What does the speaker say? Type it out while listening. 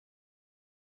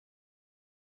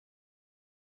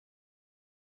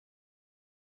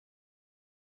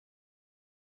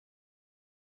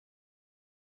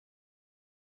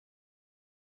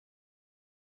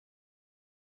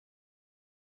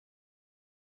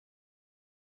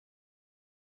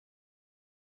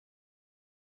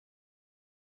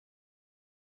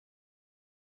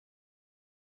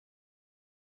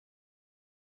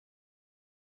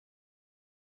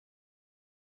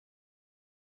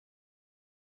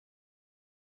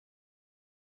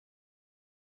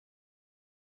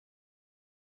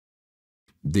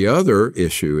The other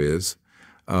issue is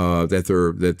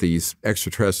that these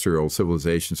extraterrestrial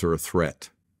civilizations are a threat.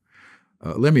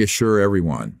 Let me assure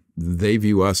everyone, they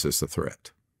view us as a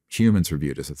threat. Humans are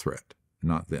viewed as a threat,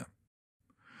 not them.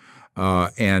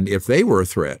 And if they were a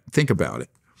threat, think about it.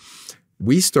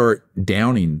 We start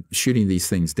shooting these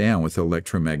things down with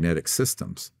electromagnetic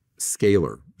systems,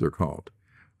 scalar, they're called,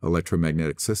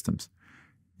 electromagnetic systems,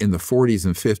 in the 40s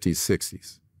and 50s,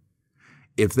 60s.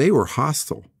 If they were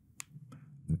hostile,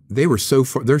 they're so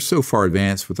far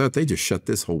advanced with that, they just shut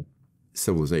this whole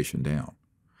civilization down.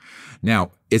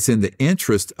 Now, it's in the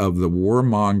interest of the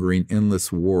warmongering,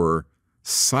 endless war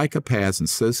psychopaths and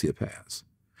sociopaths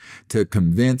to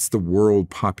convince the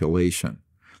world population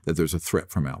that there's a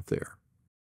threat from out there.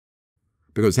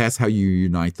 Because that's how you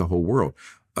unite the whole world.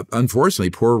 Unfortunately,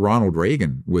 poor Ronald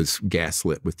Reagan was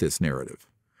gaslit with this narrative.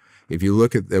 If you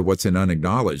look at what's in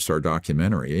Unacknowledged, our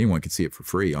documentary, anyone can see it for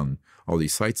free on all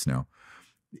these sites now.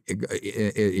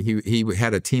 He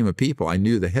had a team of people. I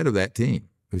knew the head of that team,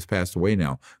 who's passed away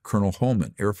now, Colonel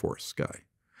Holman, Air Force guy.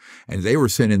 And they were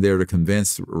sent in there to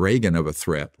convince Reagan of a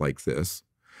threat like this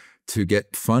to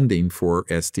get funding for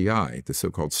SDI, the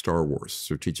so-called Star Wars,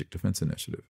 Strategic Defense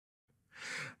Initiative.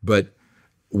 But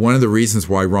one of the reasons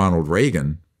why Ronald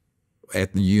Reagan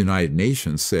at the United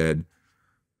Nations said,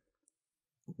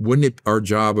 wouldn't our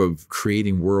job of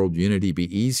creating world unity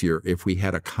be easier if we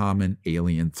had a common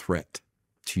alien threat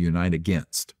to unite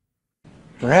against?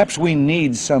 Perhaps we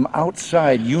need some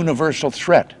outside universal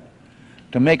threat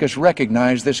to make us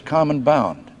recognize this common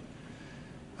bound.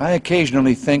 I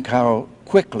occasionally think how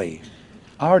quickly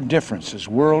our differences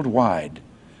worldwide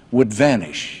would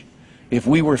vanish if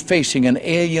we were facing an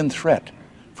alien threat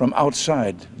from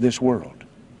outside this world.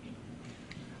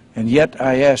 And yet,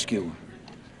 I ask you,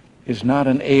 is not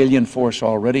an alien force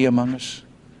already among us?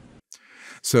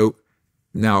 So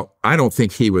now, I don't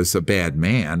think he was a bad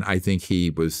man. I think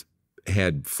he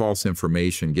had false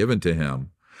information given to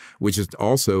him, which is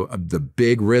also the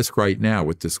big risk right now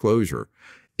with disclosure,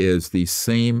 is these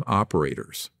same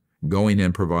operators going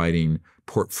and providing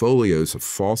portfolios of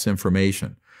false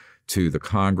information to the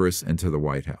Congress and to the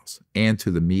White House and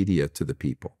to the media, to the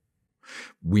people.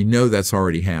 We know that's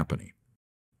already happening.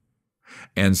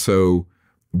 And so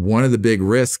one of the big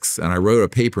risks, and I wrote a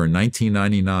paper in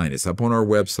 1999, it's up on our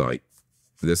website,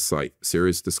 this site,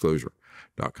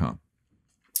 seriousdisclosure.com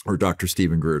or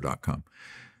drstevengreer.com.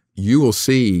 You will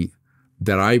see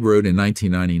that I wrote in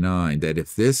 1999 that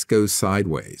if this goes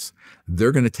sideways,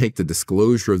 they're going to take the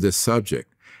disclosure of this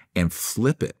subject and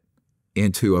flip it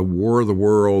into a War of the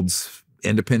Worlds,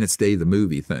 Independence Day, the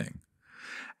movie thing,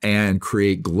 and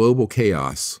create global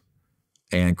chaos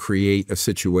and create a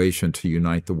situation to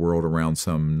unite the world around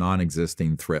some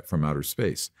non-existing threat from outer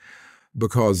space.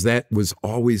 Because that was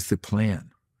always the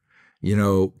plan. You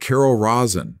know, Carol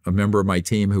Rosin, a member of my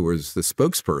team who was the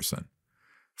spokesperson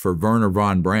for Werner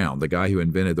von Braun, the guy who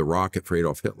invented the rocket for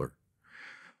Adolf Hitler,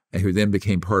 and who then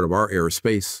became part of our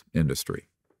aerospace industry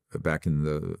back in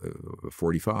the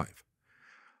 45.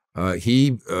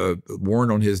 He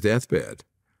warned on his deathbed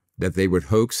that they would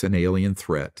hoax an alien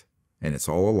threat, and it's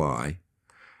all a lie.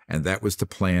 And that was the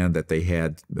plan that they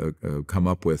had come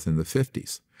up with in the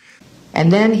 50s.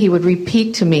 And then he would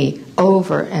repeat to me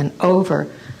over and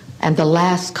over, and the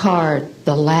last card,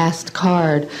 the last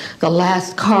card, the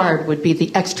last card would be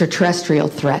the extraterrestrial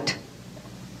threat.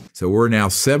 So we're now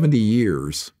 70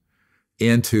 years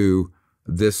into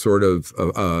this sort of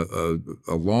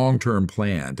a long-term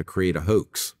plan to create a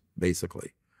hoax,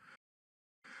 basically.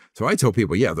 So I tell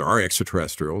people, yeah, there are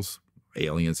extraterrestrials,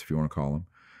 aliens if you want to call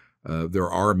them. There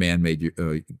are man-made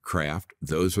craft.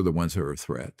 Those are the ones who are a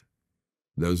threat.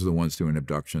 Those are the ones doing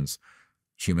abductions,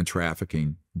 human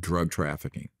trafficking, drug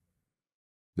trafficking.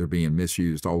 They're being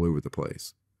misused all over the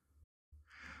place.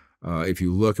 If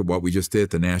you look at what we just did at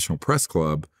the National Press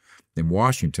Club in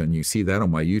Washington, you see that on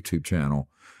my YouTube channel.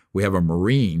 We have a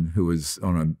Marine who was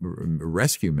on a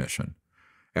rescue mission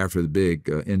after the big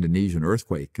Indonesian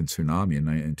earthquake and tsunami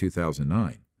in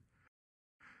 2009.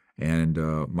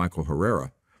 And Michael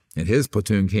Herrera and his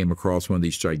platoon came across one of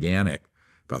these gigantic,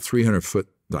 about 300-foot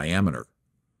diameter,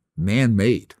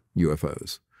 man-made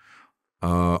UFOs,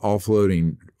 all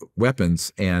floating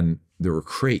weapons, and there were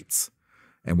crates.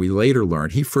 And we later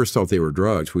learned, he first thought they were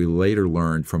drugs. We later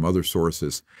learned from other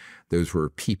sources those were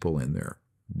people in there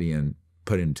being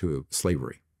put into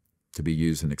slavery to be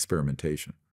used in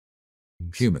experimentation.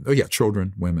 Human, oh yeah,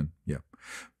 children, women, yeah.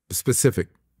 Specific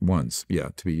ones, yeah,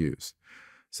 to be used.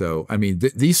 So, I mean,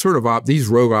 these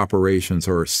rogue operations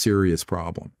are a serious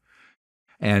problem.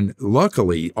 And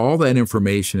luckily, all that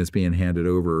information is being handed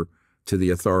over to the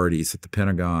authorities at the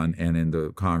Pentagon and in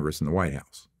the Congress and the White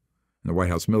House. in the White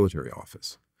House Military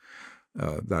Office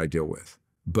that I deal with.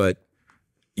 But,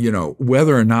 you know,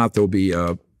 whether or not there'll be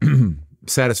a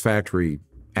satisfactory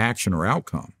action or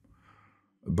outcome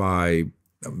by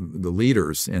the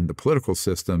leaders in the political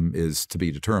system is to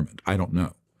be determined. I don't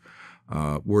know.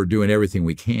 We're doing everything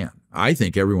we can. I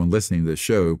think everyone listening to this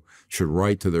show should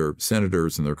write to their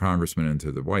senators and their congressmen and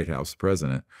to the White House, the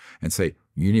president, and say,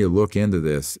 you need to look into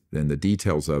this and the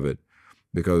details of it,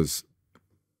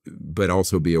 but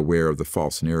also be aware of the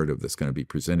false narrative that's going to be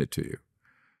presented to you.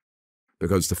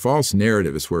 Because the false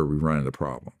narrative is where we run into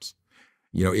problems.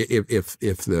 You know, if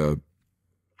the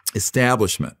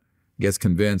establishment gets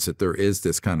convinced that there is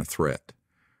this kind of threat,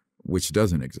 which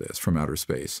doesn't exist from outer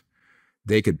space,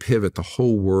 they could pivot the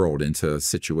whole world into a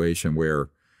situation where,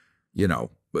 you know,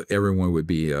 everyone would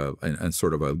be in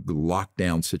sort of a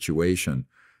lockdown situation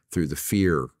through the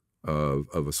fear of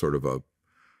a sort of a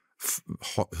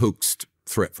hoaxed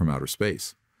threat from outer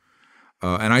space.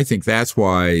 And I think that's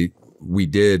why we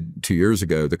did 2 years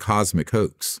ago the Cosmic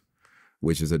Hoax,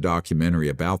 which is a documentary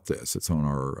about this. It's on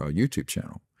our YouTube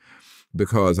channel.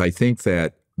 Because I think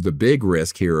that the big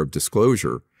risk here of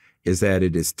disclosure is that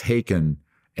it is taken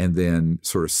and then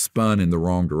sort of spun in the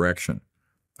wrong direction,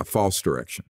 a false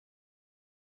direction.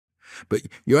 But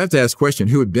you have to ask the question,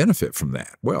 who would benefit from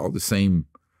that? Well, the same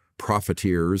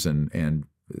profiteers and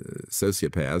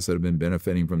sociopaths that have been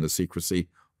benefiting from the secrecy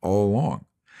all along.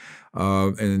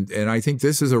 And I think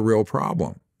this is a real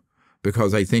problem,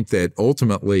 because I think that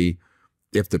ultimately,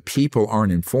 if the people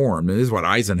aren't informed, and this is what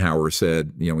Eisenhower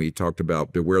said, you know, he talked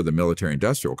about beware the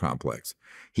military-industrial complex.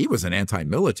 He was an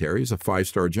anti-military. He's a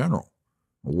 5-star general,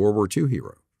 a World War II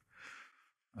hero,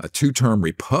 a 2-term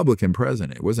Republican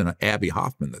president. It wasn't Abby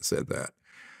Hoffman that said that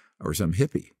or some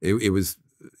hippie. It was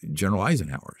General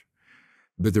Eisenhower.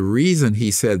 But the reason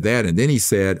he said that, and then he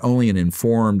said only an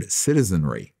informed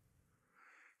citizenry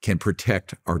can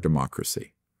protect our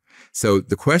democracy. So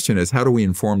the question is, how do we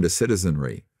inform the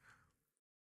citizenry?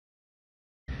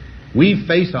 We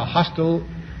face a hostile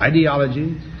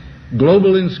ideology,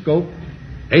 global in scope,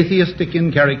 atheistic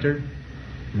in character,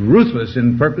 ruthless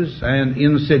in purpose, and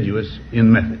insidious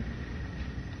in method.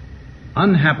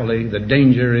 Unhappily, the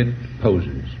danger it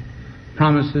poses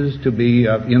promises to be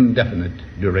of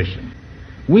indefinite duration.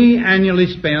 We annually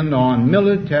spend on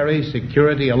military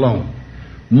security alone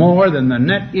more than the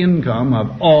net income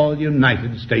of all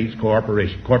United States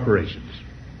corporations.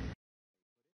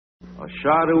 A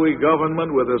shadowy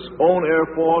government with its own Air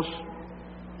Force,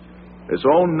 its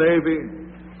own Navy,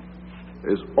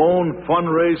 its own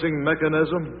fundraising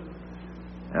mechanism,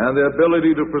 and the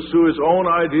ability to pursue its own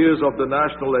ideas of the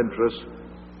national interest,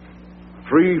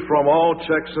 free from all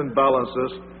checks and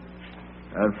balances,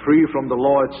 and free from the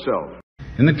law itself.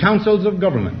 In the councils of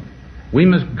government, we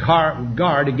must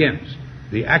guard against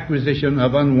the acquisition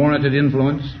of unwarranted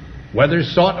influence, whether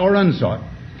sought or unsought,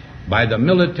 by the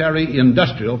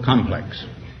military-industrial complex.